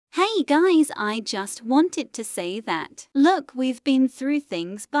Hey guys, I just wanted to say that, look, we've been through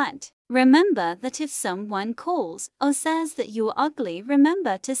things, but remember that if someone calls or says that you're ugly,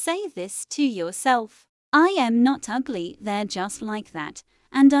 remember to say this to yourself. I am not ugly, they're just like that,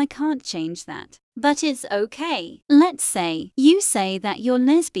 and I can't change that. But it's okay. Let's say you say that you're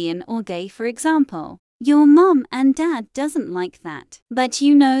lesbian or gay, for example. Your mom and dad doesn't like that, but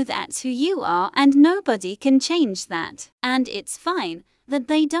you know that's who you are and nobody can change that. And it's fine that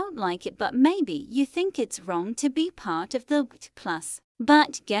they don't like it, but maybe you think it's wrong to be part of the Lbgtq+.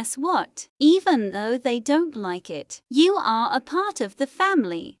 But guess what? Even though they don't like it, you are a part of the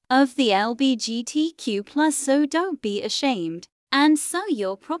family of the Lbgtq+, so don't be ashamed. And so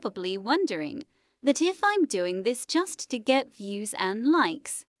you're probably wondering that if I'm doing this just to get views and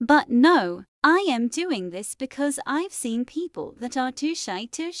likes. But no, I am doing this because I've seen people that are too shy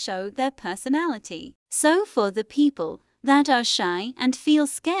to show their personality. So for the people that are shy and feel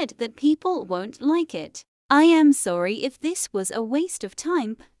scared that people won't like it, I am sorry if this was a waste of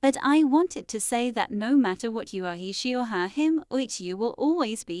time, but I wanted to say that no matter what you are, he, she or her, him or it, you will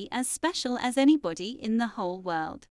always be as special as anybody in the whole world.